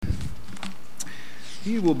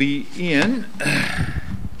He will be in,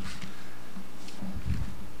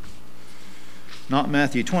 not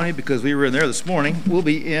Matthew 20 because we were in there this morning. We'll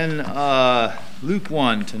be in Luke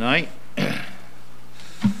 1 tonight.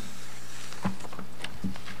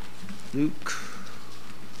 Luke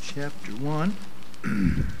chapter 1.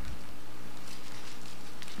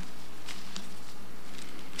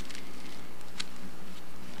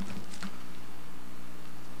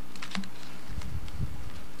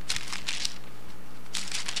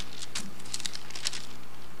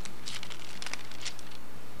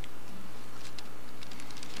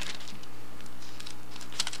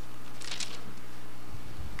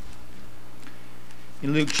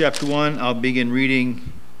 In Luke chapter 1, I'll begin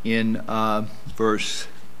reading in verse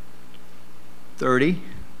 30.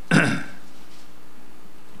 Well,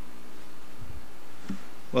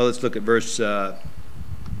 let's look at verse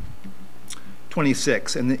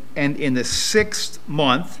 26. And in the 6th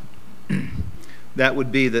month, that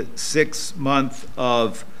would be the 6th month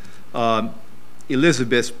of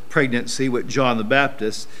Elizabeth's pregnancy with John the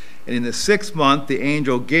Baptist. And in the 6th month, the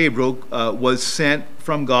angel Gabriel was sent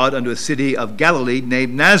from God unto a city of Galilee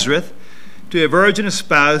named Nazareth to a virgin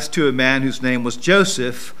espoused to a man whose name was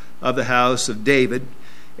Joseph of the house of David,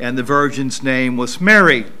 and the virgin's name was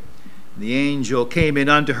Mary. The angel came in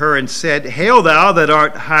unto her and said, Hail thou that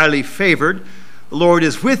art highly favored, the Lord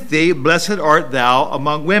is with thee, blessed art thou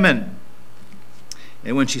among women.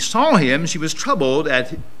 And when she saw him, she was troubled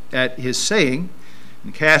at his saying,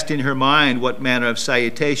 and cast in her mind what manner of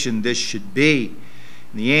salutation this should be.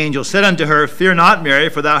 And the angel said unto her, Fear not, Mary,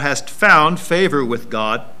 for thou hast found favor with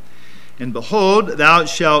God. And behold, thou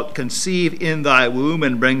shalt conceive in thy womb,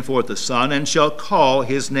 and bring forth a son, and shalt call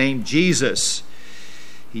his name Jesus.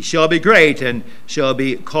 He shall be great, and shall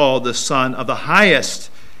be called the Son of the Highest.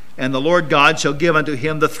 And the Lord God shall give unto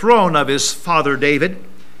him the throne of his father David.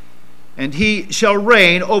 And he shall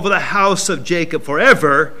reign over the house of Jacob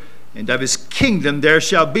forever, and of his kingdom there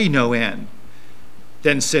shall be no end.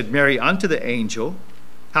 Then said Mary unto the angel,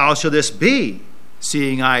 How shall this be,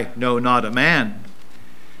 seeing I know not a man?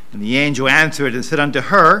 And the angel answered and said unto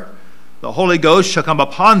her, The Holy Ghost shall come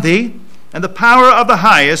upon thee, and the power of the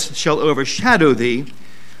highest shall overshadow thee.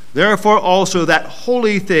 Therefore also that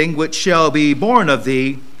holy thing which shall be born of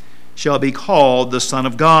thee shall be called the Son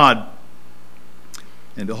of God.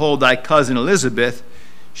 And behold, thy cousin Elizabeth,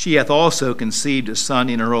 she hath also conceived a son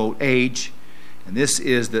in her old age, and this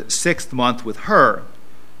is the 6th month with her,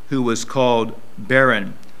 who was called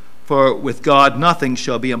barren. For with God nothing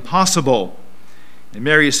shall be impossible. And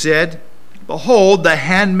Mary said, Behold, the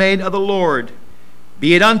handmaid of the Lord,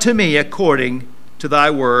 be it unto me according to thy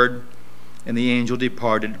word. And the angel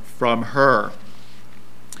departed from her.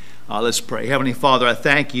 Let's pray. Heavenly Father, I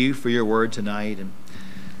thank you for your word tonight, and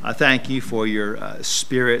I thank you for your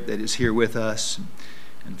spirit that is here with us.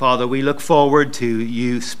 And Father, we look forward to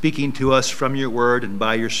you speaking to us from your word and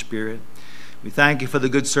by your Spirit. We thank you for the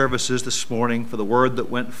good services this morning, for the word that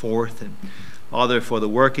went forth, and Father, for the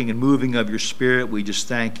working and moving of your Spirit. We just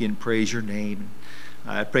thank you and praise your name.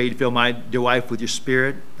 I pray to fill my dear wife with your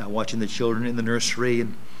Spirit, watching the children in the nursery.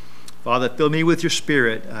 And Father, fill me with your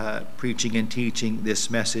Spirit, preaching and teaching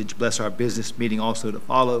this message. Bless our business meeting also to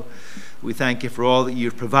follow. We thank you for all that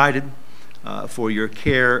you've provided. For your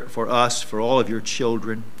care for us, for all of your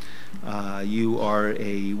children. You are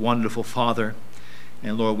a wonderful Father.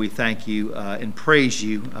 And Lord, we thank you and praise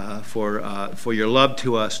you for your love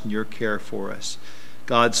to us and your care for us.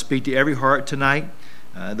 God, speak to every heart tonight,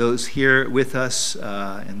 those here with us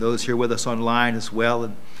and those here with us online as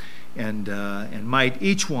well. And might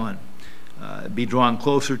each one be drawn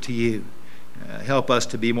closer to you. Help us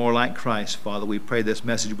to be more like Christ, Father. We pray this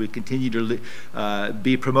message would continue to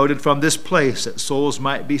be promoted from this place, that souls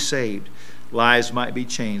might be saved, lives might be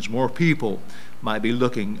changed, more people might be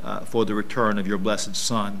looking for the return of your blessed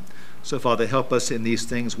Son. So, Father, help us in these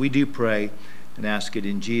things. We do pray and ask it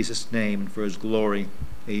in Jesus' name and for his glory.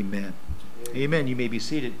 Amen. Amen. You may be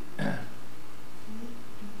seated.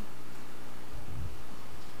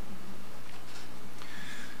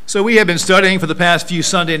 So we have been studying for the past few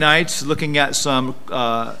Sunday nights, looking at some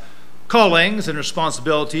callings and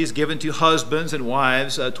responsibilities given to husbands and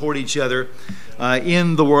wives toward each other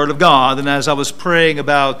in the Word of God. And as I was praying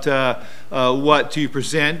about what to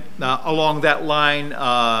present along that line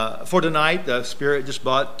for tonight, the Spirit just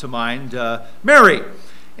brought to mind Mary.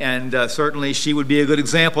 And certainly she would be a good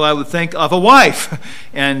example, I would think, of a wife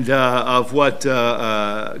and of what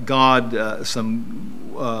God,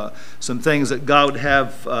 some things that God would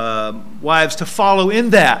have wives to follow in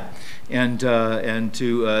that and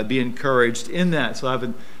to be encouraged in that. So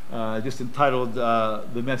I've just entitled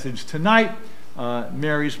the message tonight,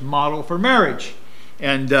 Mary's Model for Marriage.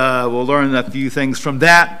 And we'll learn a few things from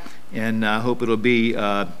that, and I hope it'll be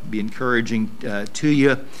encouraging to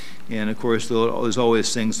you. And of course, there's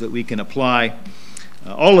always things that we can apply,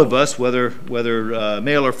 all of us, whether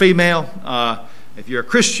male or female. If you're a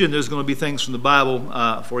Christian, there's going to be things from the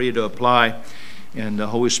Bible for you to apply, and the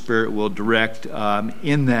Holy Spirit will direct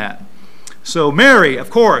in that. So Mary, of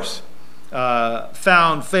course,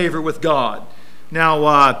 found favor with God.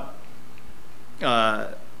 Now,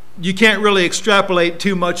 you can't really extrapolate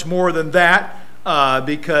too much more than that,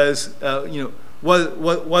 because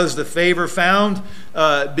was the favor found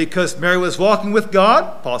because Mary was walking with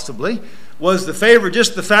God? Possibly. Was the favor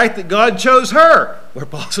just the fact that God chose her? Or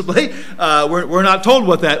possibly. We're not told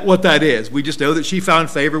what that is. We just know that she found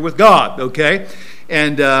favor with God. Okay,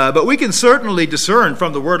 but we can certainly discern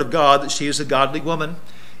from the Word of God that she is a godly woman,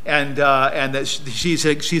 and that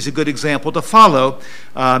she's a good example to follow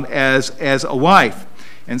as a wife.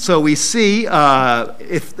 And so we see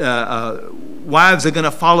if wives are going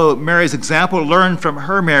to follow Mary's example, learn from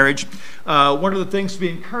her marriage, one of the things to be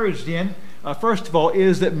encouraged in, first of all,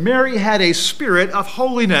 is that Mary had a spirit of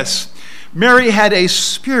holiness. Mary had a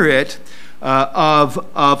spirit of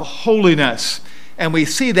holiness, and we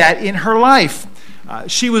see that in her life.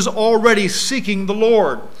 She was already seeking the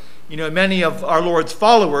Lord. You know, many of our Lord's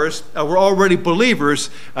followers were already believers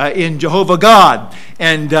in Jehovah God,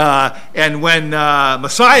 and when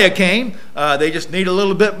Messiah came, they just need a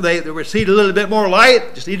little bit. They received a little bit more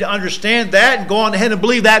light. Just need to understand that and go on ahead and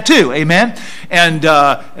believe that too. Amen. And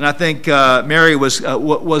I think Mary was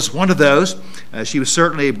one of those. She was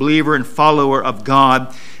certainly a believer and follower of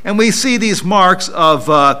God, and we see these marks of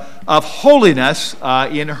holiness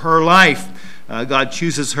in her life. God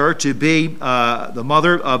chooses her to be the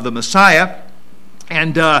mother of the Messiah.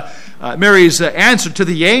 And Mary's answer to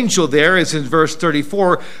the angel there is in verse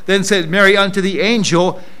 34. Then said Mary unto the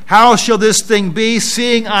angel, How shall this thing be,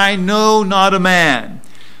 seeing I know not a man?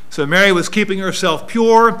 So Mary was keeping herself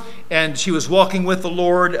pure, and she was walking with the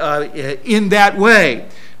Lord in that way.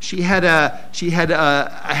 She had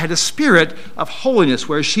a spirit of holiness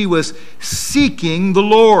where she was seeking the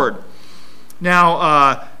Lord.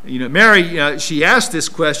 Now, Mary, she asked this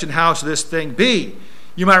question, how shall this thing be?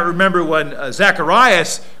 You might remember when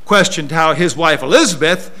Zacharias questioned how his wife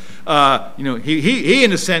Elizabeth, he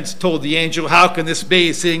in a sense told the angel, how can this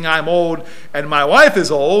be, seeing I'm old and my wife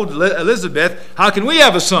is old, Elizabeth, how can we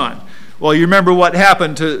have a son? Well, you remember what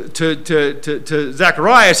happened to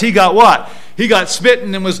Zacharias. He got what? He got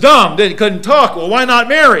smitten and was dumb, couldn't talk. Well, why not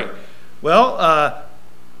Mary? Well,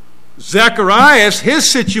 Zacharias, his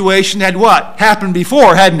situation had what? Happened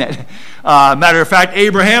before, hadn't it? Matter of fact,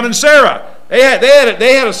 Abraham and Sarah, they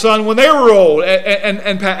had a son when they were old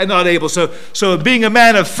and not able. So being a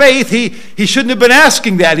man of faith, he shouldn't have been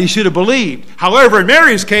asking that. He should have believed. However, in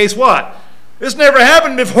Mary's case, what? This never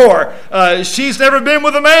happened before. She's never been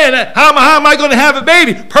with a man. How am I going to have a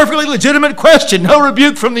baby? Perfectly legitimate question. No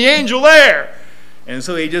rebuke from the angel there. And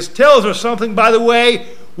so he just tells her something, by the way,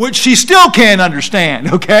 which she still can't understand,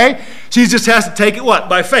 okay? She just has to take it, what?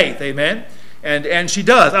 By faith, amen? And she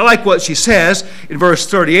does. I like what she says in verse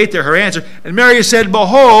 38 there, her answer. And Mary said,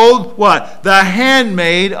 Behold, what? The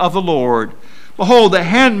handmaid of the Lord. Behold, the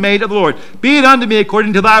handmaid of the Lord. Be it unto me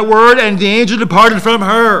according to thy word. And the angel departed from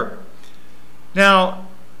her. Now,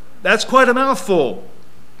 that's quite a mouthful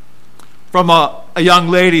from a young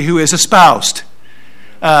lady who is espoused.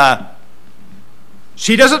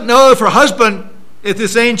 She doesn't know if her husband, if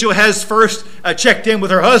this angel has first checked in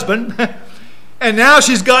with her husband, and now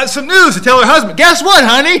she's got some news to tell her husband. Guess what,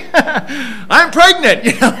 honey? I'm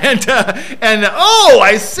pregnant. Oh,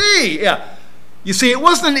 I see. Yeah, you see, it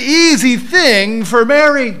wasn't an easy thing for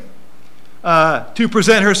Mary to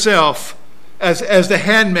present herself as the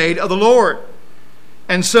handmaid of the Lord,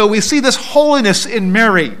 and so we see this holiness in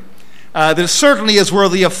Mary that certainly is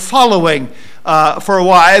worthy of following. For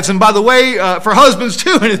wives, and by the way, for husbands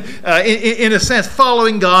too, in a sense,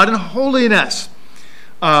 following God in holiness.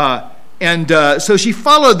 So she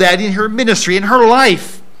followed that in her ministry, in her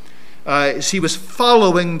life. She was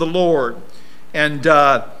following the Lord. And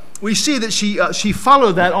we see that she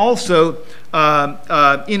followed that also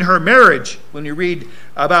in her marriage. When you read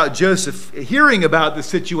about Joseph hearing about the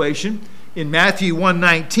situation in Matthew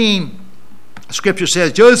 1:19, Scripture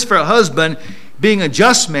says, Joseph, her husband, being a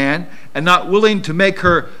just man and not willing to make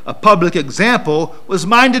her a public example, was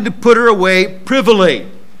minded to put her away privily.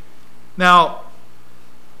 Now,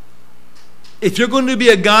 if you're going to be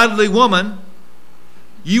a godly woman,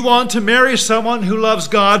 you want to marry someone who loves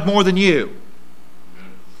God more than you.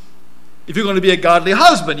 If you're going to be a godly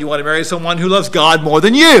husband, you want to marry someone who loves God more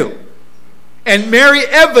than you. And Mary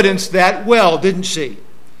evidenced that well, didn't she?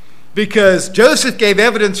 because Joseph gave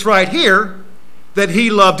evidence right here that he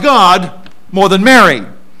loved God more than Mary.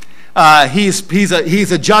 He's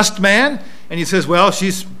a just man, and he says, well,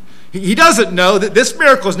 he doesn't know that this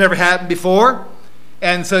miracle has never happened before.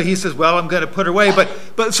 And so he says, well, I'm going to put her away.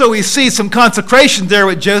 But so we see some consecration there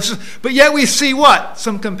with Joseph, but yet we see what?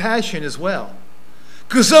 Some compassion as well.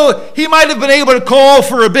 Because so he might have been able to call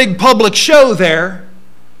for a big public show there.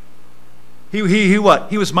 He what?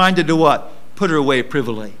 He was minded to what? Put her away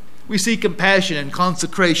privily. We see compassion and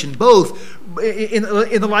consecration both in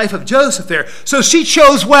the life of Joseph there. So she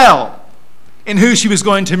chose well in who she was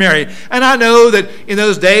going to marry. And I know that in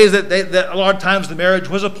those days that a lot of times the marriage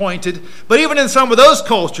was appointed. But even in some of those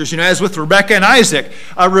cultures, as with Rebekah and Isaac,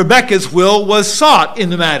 Rebekah's will was sought in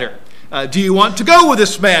the matter. Do you want to go with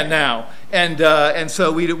this man now? And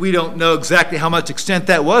so we don't know exactly how much extent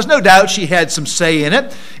that was. No doubt she had some say in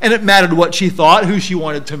it, and it mattered what she thought, who she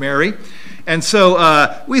wanted to marry. And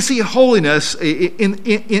so we see holiness in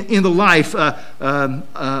the life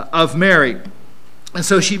of Mary. And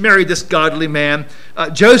so she married this godly man,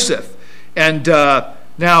 Joseph. And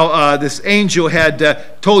now this angel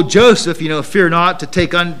had told Joseph, fear not to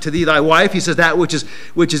take unto thee thy wife. He says that which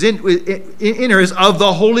is in her is of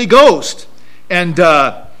the Holy Ghost. And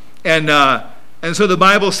so the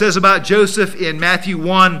Bible says about Joseph in Matthew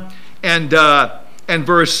 1 and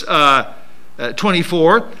verse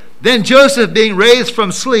 24, then Joseph, being raised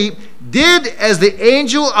from sleep, did as the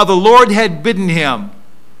angel of the Lord had bidden him,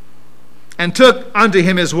 and took unto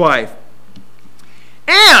him his wife.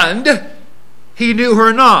 And he knew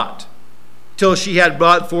her not, till she had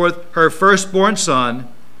brought forth her firstborn son,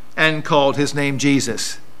 and called his name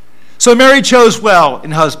Jesus. So Mary chose well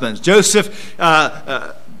in husbands. Joseph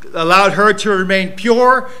allowed her to remain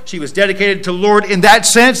pure. She was dedicated to the Lord in that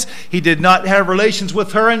sense. He did not have relations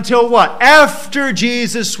with her until what? After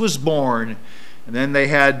Jesus was born. And then they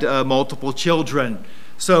had multiple children.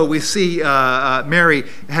 So we see Mary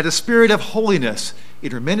had a spirit of holiness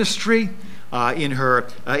in her ministry, in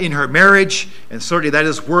her marriage, and certainly that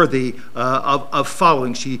is worthy of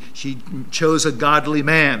following. She chose a godly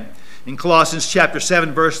man. In Colossians chapter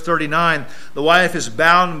 7, verse 39, the wife is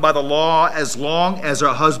bound by the law as long as her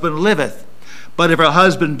husband liveth. But if her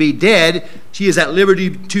husband be dead, she is at liberty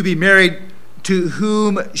to be married to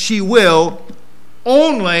whom she will,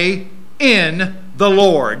 only in the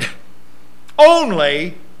Lord.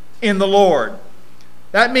 Only in the Lord.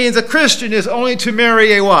 That means a Christian is only to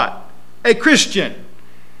marry a what? A Christian.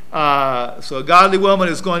 So a godly woman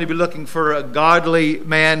is going to be looking for a godly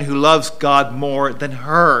man who loves God more than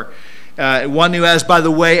her. One who has, by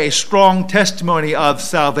the way, a strong testimony of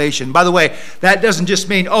salvation. By the way, that doesn't just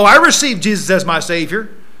mean, I received Jesus as my Savior.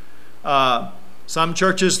 Some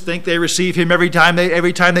churches think they receive him every time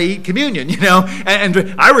they eat communion,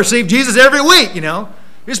 and I receive Jesus every week,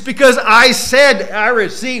 Just because I said I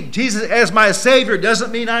received Jesus as my Savior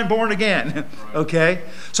doesn't mean I'm born again. Okay?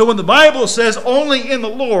 So when the Bible says only in the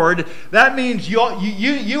Lord, that means you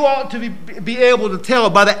ought to be able to tell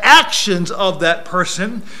by the actions of that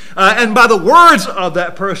person and by the words of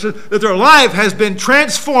that person that their life has been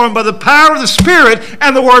transformed by the power of the Spirit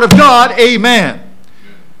and the Word of God. Amen.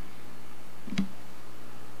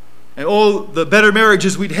 And the better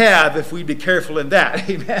marriages we'd have if we'd be careful in that.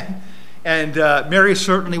 Amen. And Mary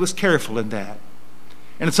certainly was careful in that.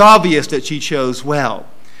 And it's obvious that she chose well.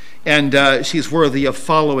 And she's worthy of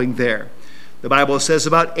following there. The Bible says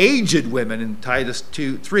about aged women in Titus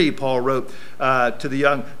 2:3, Paul wrote to the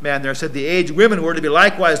young man there, said the aged women were to be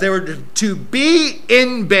likewise. They were to be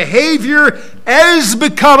in behavior as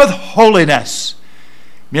becometh holiness.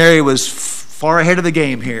 Mary was far ahead of the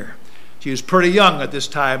game here. She was pretty young at this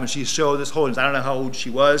time, and she showed this holiness. I don't know how old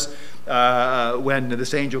she was when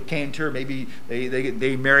this angel came to her. Maybe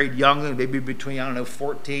they married young, maybe between,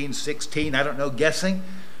 14, 16, I don't know, guessing.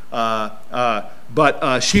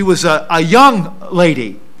 But she was a young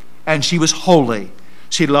lady, and she was holy.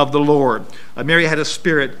 She loved the Lord. Mary had a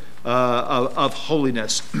spirit of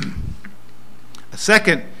holiness. A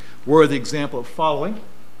second worthy example of following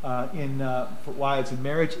for wives in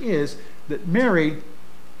marriage is that Mary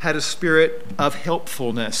had a spirit of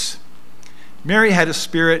helpfulness. Mary had a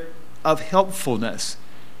spirit of helpfulness.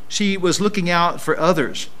 She was looking out for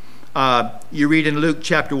others. You read in Luke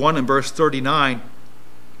chapter 1 and verse 39,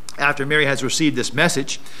 after Mary has received this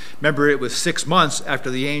message, remember it was 6 months after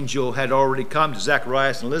the angel had already come to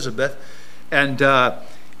Zacharias and Elizabeth, and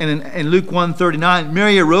in Luke 1:39,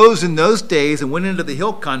 Mary arose in those days and went into the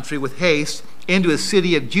hill country with haste into a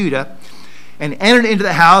city of Judah, and entered into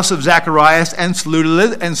the house of Zacharias and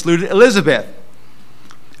saluted Elizabeth.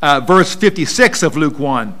 Verse 56 of Luke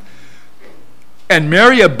 1. And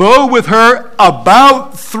Mary abode with her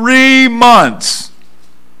about 3 months.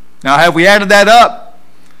 Now, have we added that up?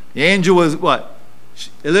 The angel was what?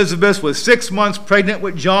 Elizabeth was 6 months pregnant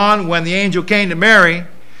with John when the angel came to Mary.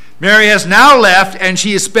 Mary has now left, and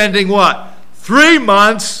she is spending what? 3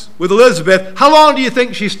 months with Elizabeth. How long do you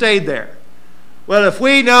think she stayed there? Well, if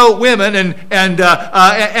we know women,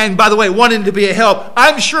 and by the way, wanting to be a help,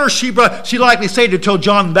 I'm sure she likely stayed until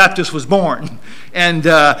John the Baptist was born. And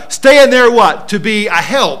staying there what? To be a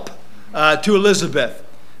help to Elizabeth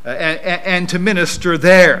and to minister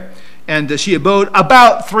there. And she abode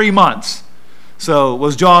about 3 months. So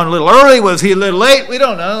was John a little early? Was he a little late? We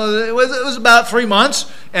don't know. It was about 3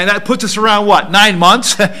 months. And that puts us around, what, 9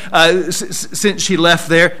 months since she left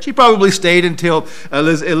there. She probably stayed until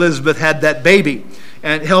Elizabeth had that baby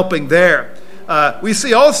and helping there. We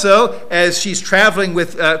see also, as she's traveling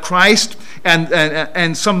with Christ,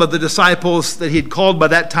 and some of the disciples that he'd called by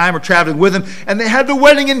that time are traveling with him, and they had the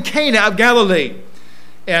wedding in Cana of Galilee.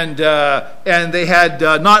 And they had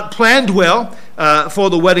not planned well for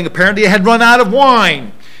the wedding. Apparently, they had run out of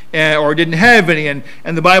wine or didn't have any.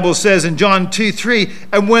 And the Bible says in John 2:3,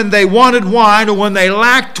 and when they wanted wine or when they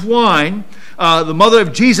lacked wine, the mother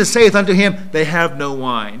of Jesus saith unto him, they have no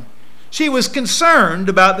wine. She was concerned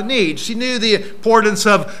about the need. She knew the importance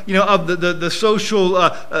of the social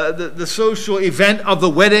event of the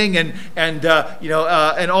wedding and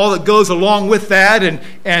all that goes along with that,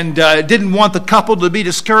 and didn't want the couple to be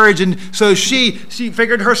discouraged, and so she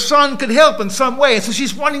figured her son could help in some way, and so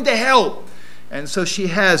she's wanting to help, and so she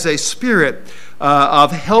has a spirit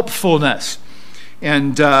of helpfulness,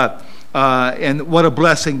 and what a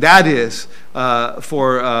blessing that is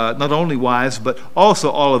for not only wives, but also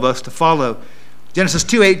all of us to follow. Genesis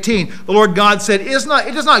 2:18, the Lord God said, it is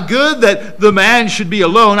not good that the man should be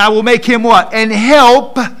alone. I will make him what? An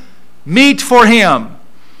help meet for him.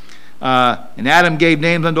 And Adam gave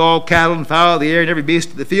names unto all cattle and fowl of the air and every beast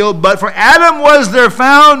of the field. But for Adam was there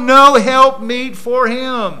found no help meet for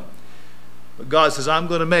him. But God says, I'm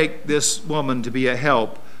going to make this woman to be a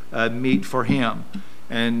help meet for him.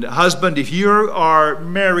 And husband, if you are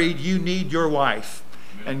married, you need your wife.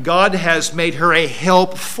 And God has made her a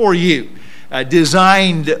help for you,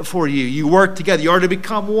 designed for you. You work together. You are to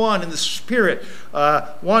become one in the Spirit,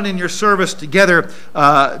 one in your service together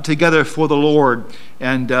for the Lord.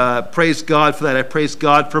 And praise God for that. I praise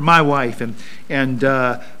God for my wife. And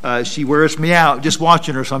she wears me out just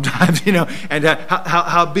watching her sometimes, and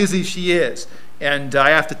how busy she is. And I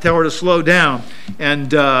have to tell her to slow down.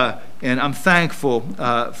 And I'm thankful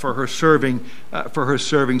for her serving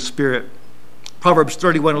spirit. Proverbs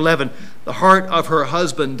 31:11, the heart of her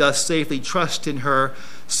husband doth safely trust in her,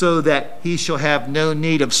 so that he shall have no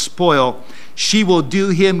need of spoil. She will do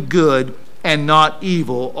him good and not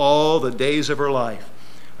evil all the days of her life.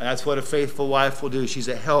 And that's what a faithful wife will do. She's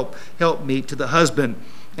a helpmeet to the husband,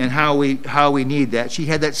 and how we need that. She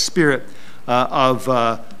had that spirit of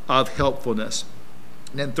helpfulness.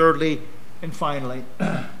 And then thirdly and finally,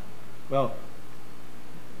 well,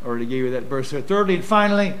 I already gave you that verse there. Thirdly and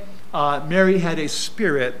finally, Mary had a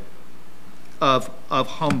spirit of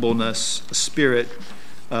humbleness, a spirit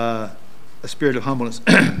of humbleness.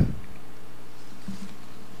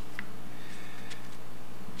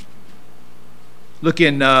 Look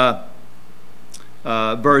in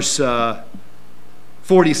verse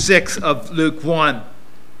 46 of Luke 1.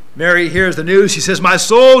 Mary hears the news. She says, my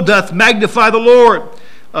soul doth magnify the Lord.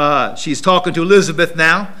 She's talking to Elizabeth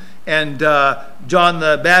now. And John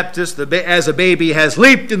the Baptist, as a baby, has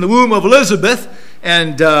leaped in the womb of Elizabeth.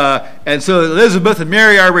 And so Elizabeth and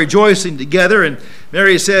Mary are rejoicing together. And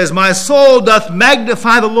Mary says, my soul doth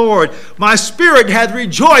magnify the Lord. My spirit hath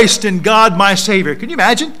rejoiced in God my Savior. Can you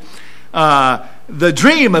imagine? The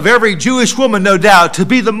dream of every Jewish woman, no doubt, to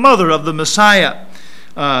be the mother of the Messiah.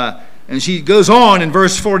 And she goes on in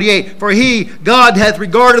verse 48, for he, God, hath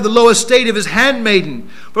regarded the low estate of his handmaiden.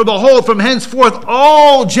 For behold, from henceforth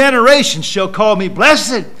all generations shall call me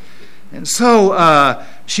blessed. And so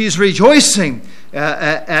she's rejoicing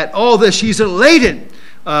at all this. She's elated.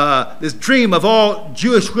 This dream of all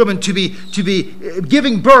Jewish women to be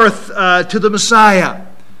giving birth to the Messiah.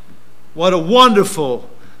 What a wonderful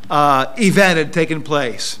event had taken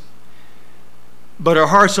place. But our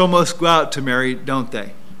hearts almost go out to Mary, don't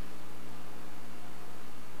they?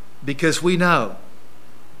 Because we know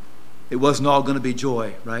it wasn't all going to be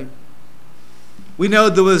joy, right? We know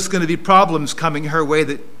there was going to be problems coming her way,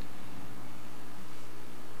 that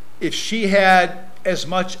if she had as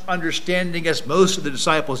much understanding as most of the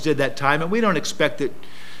disciples did that time, and we don't expect it,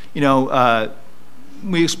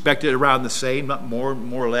 we expect it around the same, not more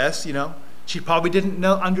or less, she probably didn't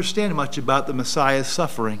understand much about the Messiah's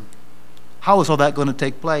suffering. How is all that going to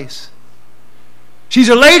take place? She's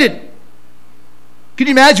elated. Can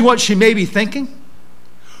you imagine what she may be thinking?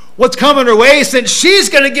 What's coming her way, since she's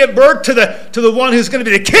going to give birth to the one who's going to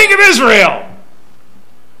be the king of Israel?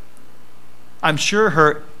 I'm sure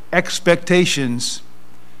her expectations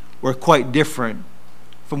were quite different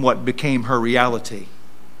from what became her reality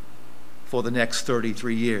for the next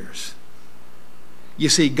 33 years. You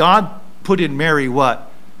see, God put in Mary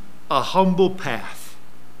what? A humble path.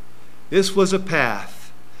 This was a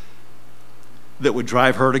path that would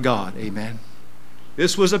drive her to God. Amen.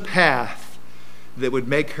 This was a path that would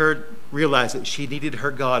make her realize that she needed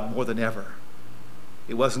her God more than ever.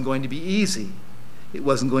 It wasn't going to be easy. It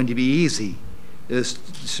wasn't going to be easy. There's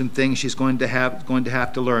some things she's going to have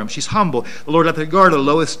to learn. She's humble. The Lord let her regard the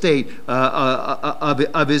low estate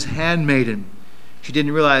of his handmaiden. She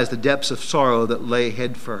didn't realize the depths of sorrow that lay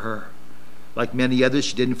ahead for her. Like many others,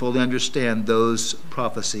 she didn't fully understand those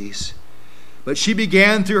prophecies. But she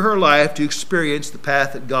began through her life to experience the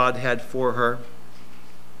path that God had for her.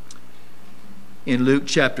 In Luke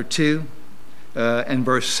chapter 2 and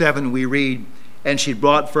verse 7 we read, "And she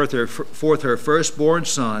brought forth her firstborn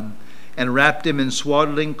son, and wrapped him in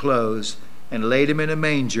swaddling clothes, and laid him in a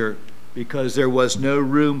manger, because there was no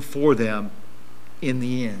room for them in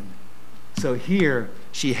the inn." So here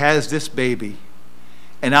she has this baby,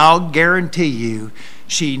 and I'll guarantee you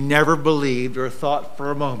she never believed or thought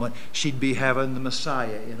for a moment she'd be having the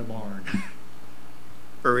Messiah in a barn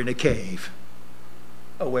or in a cave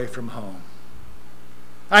away from home.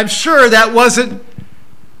 I'm sure that wasn't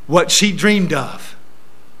what she dreamed of.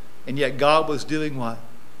 And yet God was doing what?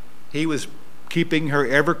 He was keeping her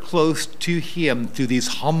ever close to him through these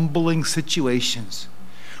humbling situations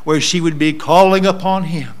where she would be calling upon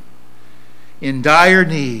him in dire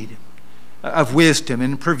need of wisdom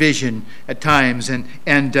and provision at times,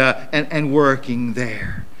 and working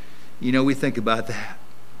there. You know, we think about that.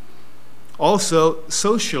 Also,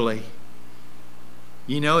 socially,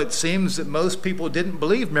 you know, it seems that most people didn't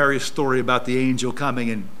believe Mary's story about the angel coming,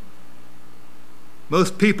 and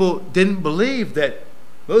most people didn't believe that.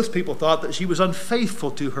 Most people thought that she was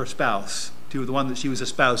unfaithful to her spouse, to the one that she was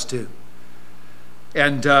espoused to.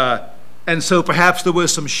 And so perhaps there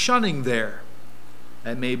was some shunning there.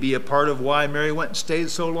 That may be a part of why Mary went and stayed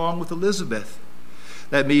so long with Elizabeth.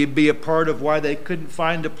 That may be a part of why they couldn't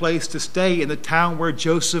find a place to stay in the town where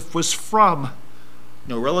Joseph was from.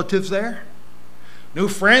 No relatives there. No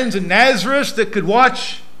friends in Nazareth that could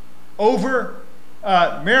watch over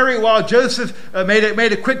Mary while Joseph made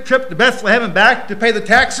a quick trip to Bethlehem and back to pay the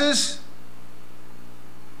taxes.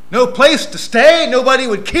 No place to stay. Nobody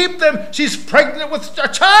would keep them. She's pregnant with a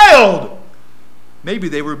child. Maybe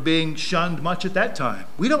they were being shunned much at that time.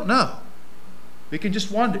 We don't know. We can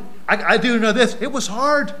just wonder. I do know this. It was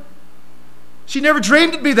hard. She never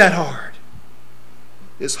dreamed it'd be that hard.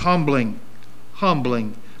 This humbling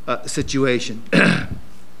situation.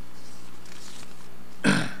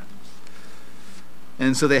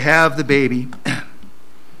 And so they have the baby.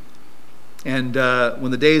 And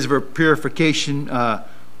when the days of her purification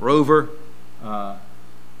were over, I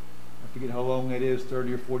forget how long it is,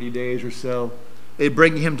 30 or 40 days or so, they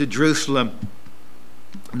bring him to Jerusalem.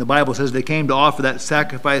 And the Bible says they came to offer that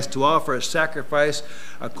sacrifice, to offer a sacrifice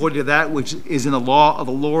according to that which is in the law of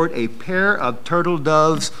the Lord, a pair of turtle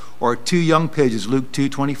doves or 2 young pigeons, Luke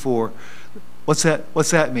 2:24. What's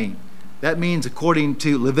that mean? That means, according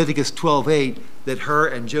to Leviticus 12:8, that her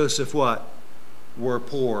and Joseph what? Were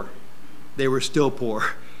poor. They were still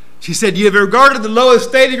poor. She said, "You have regarded the low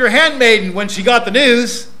estate of your handmaiden," when she got the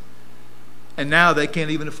news. And now they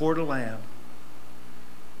can't even afford a lamb.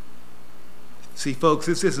 See, folks,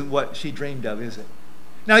 this isn't what she dreamed of, is it?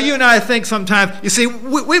 Now, you and I think sometimes, you see,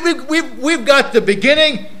 we've got the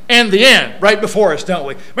beginning and the end right before us, don't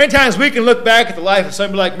we? Many times we can look back at the life of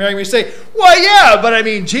somebody like Mary and we say, well, yeah, but I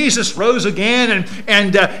mean, Jesus rose again,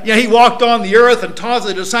 and he walked on the earth and taught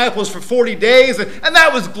the disciples for 40 days, and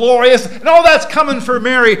that was glorious, and all that's coming for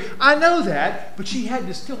Mary. I know that, but she had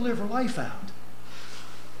to still live her life out.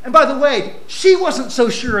 And by the way, she wasn't so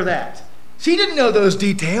sure of that. She didn't know those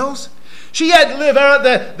details. She had to live out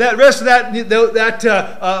that rest of that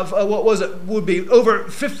what was it, would be over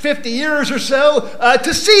 50 years or so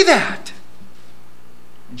to see that.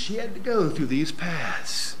 And she had to go through these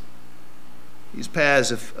paths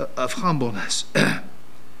of humbleness.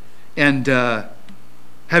 And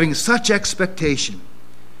having such expectation,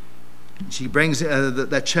 she brings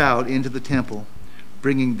that child into the temple,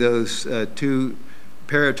 bringing those 2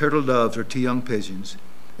 pair of turtle doves or 2 young pigeons.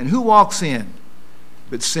 And who walks in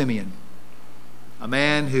but Simeon? A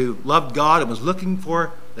man who loved God and was looking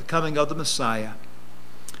for the coming of the Messiah.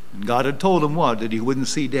 And God had told him what? That he wouldn't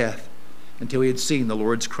see death until he had seen the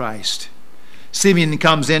Lord's Christ. Simeon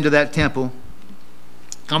comes into that temple,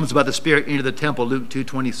 comes by the Spirit into the temple, Luke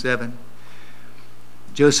 2:27.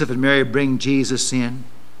 Joseph and Mary bring Jesus in.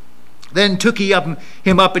 Then took he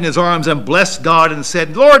him up in his arms and blessed God and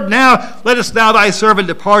said, Lord, now lettest thou thy servant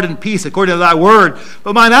depart in peace according to thy word.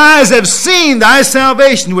 For mine eyes have seen thy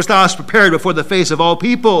salvation, which thou hast prepared before the face of all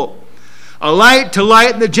people, a light to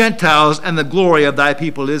lighten the Gentiles and the glory of thy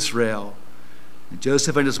people Israel. And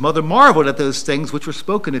Joseph and his mother marveled at those things which were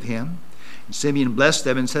spoken of him. And Simeon blessed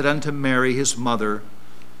them and said unto Mary his mother,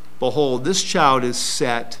 Behold, this child is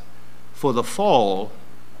set for the fall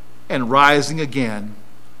and rising again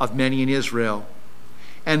of many in Israel,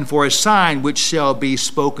 and for a sign which shall be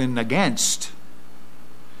spoken against.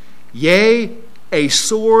 Yea, a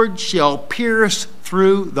sword shall pierce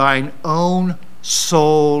through thine own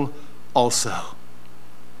soul also,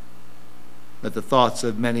 that the thoughts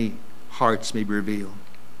of many hearts may be revealed.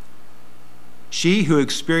 She who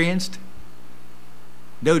experienced,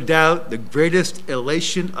 no doubt, the greatest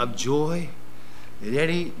elation of joy that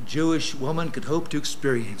any Jewish woman could hope to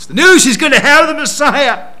experience. The news she's going to have the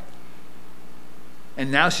Messiah.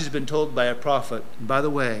 And now she's been told by a prophet, and by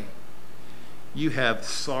the way, you have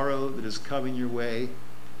sorrow that is coming your way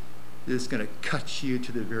that is going to cut you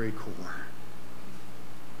to the very core.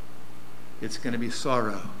 It's going to be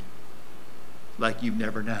sorrow like you've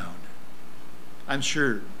never known. I'm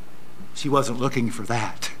sure she wasn't looking for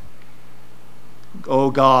that.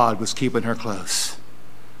 Oh, God was keeping her close.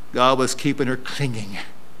 God was keeping her clinging.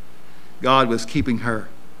 God was keeping her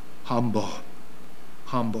humble.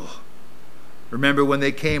 Humble. Remember when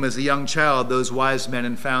they came as a young child, those wise men,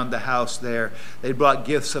 and found the house there. They brought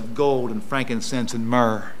gifts of gold and frankincense and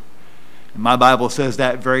myrrh. And my Bible says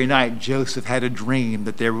that very night Joseph had a dream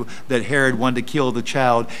that Herod wanted to kill the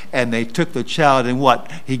child, and they took the child, and what?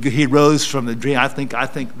 He rose from the dream. I think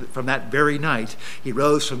from that very night he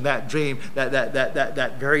rose from that dream.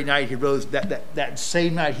 That very night he rose. That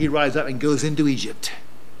same night he rises up and goes into Egypt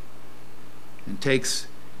and takes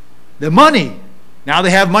the money. Now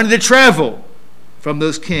they have money to travel from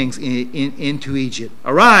those kings into Egypt.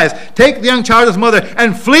 Arise, take the young child and his mother,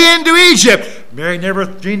 and flee into Egypt. Mary never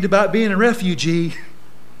dreamed about being a refugee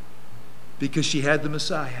because she had the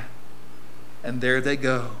Messiah. And there they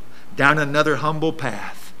go, down another humble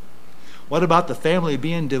path. What about the family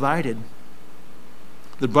being divided?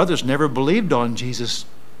 The brothers never believed on Jesus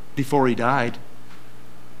before he died.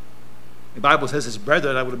 The Bible says his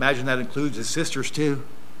brethren. I would imagine that includes his sisters too.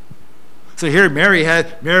 So here Mary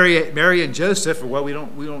and Joseph, or well, we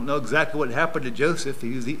don't know exactly what happened to Joseph.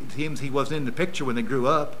 It seems he wasn't in the picture when they grew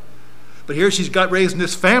up. But here she's got raised in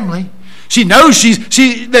this family. She knows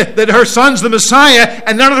that her son's the Messiah,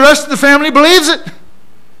 and none of the rest of the family believes it.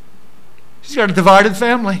 She's got a divided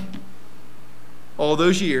family. All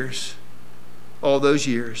those years. I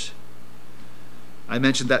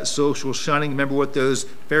mentioned that social shunning. Remember what those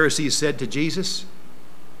Pharisees said to Jesus?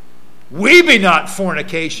 We be not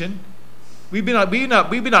fornication. We be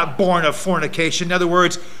not born of fornication. In other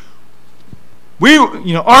words,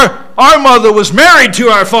 our mother was married to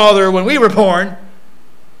our father when we were born.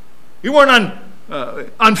 We weren't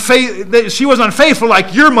she was unfaithful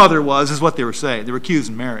like your mother was, is what they were saying. They were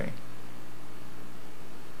accusing Mary.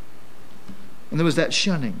 And there was that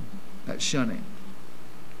shunning.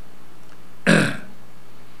 The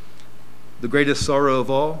greatest sorrow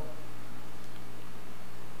of all,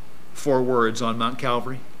 4 words on Mount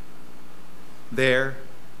Calvary. There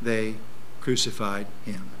they crucified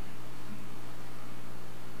him.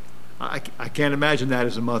 I can't imagine that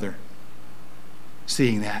as a mother,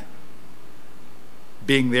 seeing that,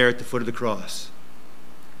 being there at the foot of the cross.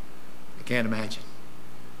 I can't imagine.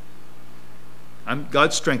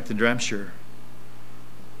 God strengthened her, I'm sure.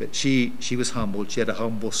 But she was humbled. She had a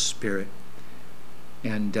humble spirit.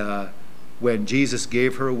 And when Jesus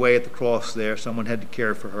gave her away at the cross there, someone had to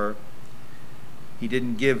care for her. He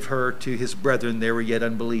didn't give her to his brethren. They were yet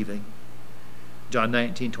unbelieving. John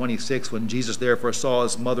 19:26, when Jesus therefore saw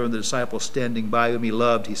his mother and the disciples standing by whom he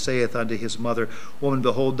loved, he saith unto his mother, Woman,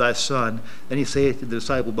 behold thy son. Then he saith to the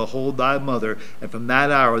disciple, Behold thy mother. And from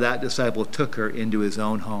that hour that disciple took her into his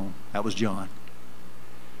own home. That was John.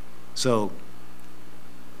 So,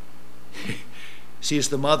 she is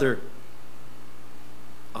the mother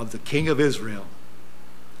of the King of Israel.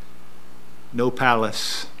 No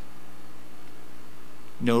palace,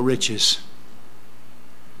 no riches.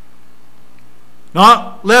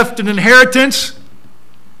 Not left an inheritance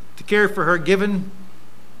to care for her, given.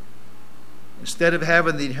 Instead of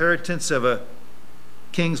having the inheritance of a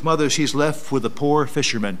king's mother, she's left with a poor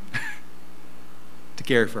fisherman to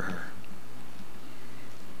care for her.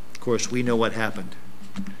 Of course, we know what happened.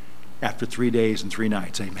 after 3 days and 3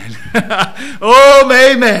 nights. Amen. Oh,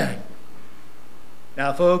 amen.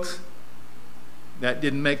 Now, folks, that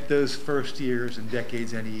didn't make those first years and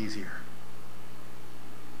decades any easier.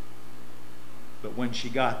 But when she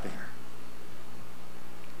got there,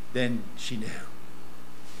 then she knew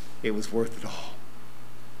it was worth it all.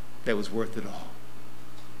 That was worth it all.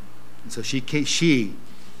 And so she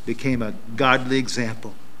became a godly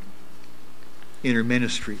example in her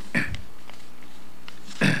ministry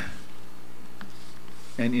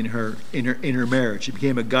and in her marriage. She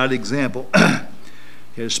became a godly example.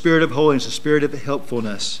 She had a spirit of holiness, a spirit of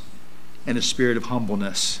helpfulness, and a spirit of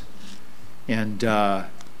humbleness. And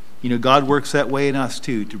God works that way in us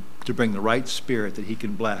too, to bring the right spirit that He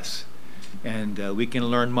can bless, and we can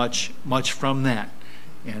learn much from that,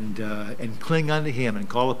 and cling unto Him and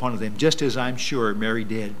call upon Him, just as I'm sure Mary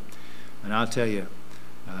did. And I'll tell you,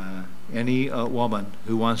 any woman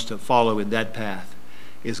who wants to follow in that path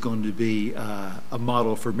is going to be a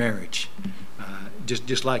model for marriage,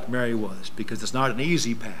 just like Mary was, because it's not an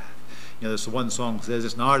easy path. There's the one song that says,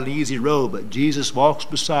 "It's not an easy road, but Jesus walks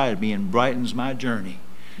beside me and brightens my journey,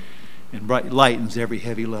 and lightens every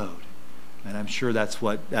heavy load." And I'm sure that's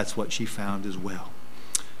what she found as well.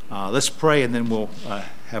 Let's pray, and then we'll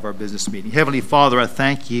have our business meeting. Heavenly Father, I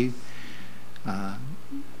thank You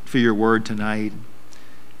for Your word tonight.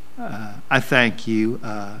 I thank You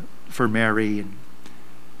for Mary,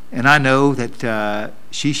 and I know that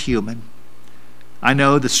she's human. I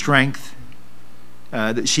know the strength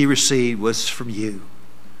that she received was from You.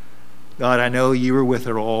 God, I know You were with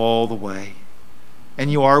her all the way,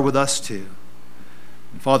 and You are with us too.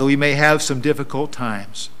 And Father, we may have some difficult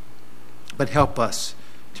times, but help us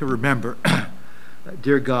to remember,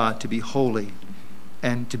 dear God, to be holy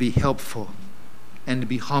and to be helpful and to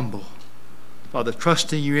be humble. Father,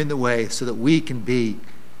 trusting You in the way so that we can be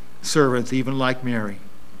servants even like Mary,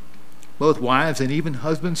 both wives and even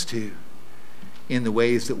husbands too, in the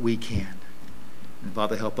ways that we can. And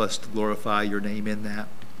Father, help us to glorify Your name in that,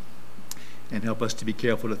 and help us to be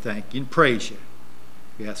careful to thank You and praise You.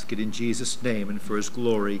 We ask it in Jesus' name and for His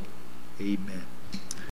glory. Amen.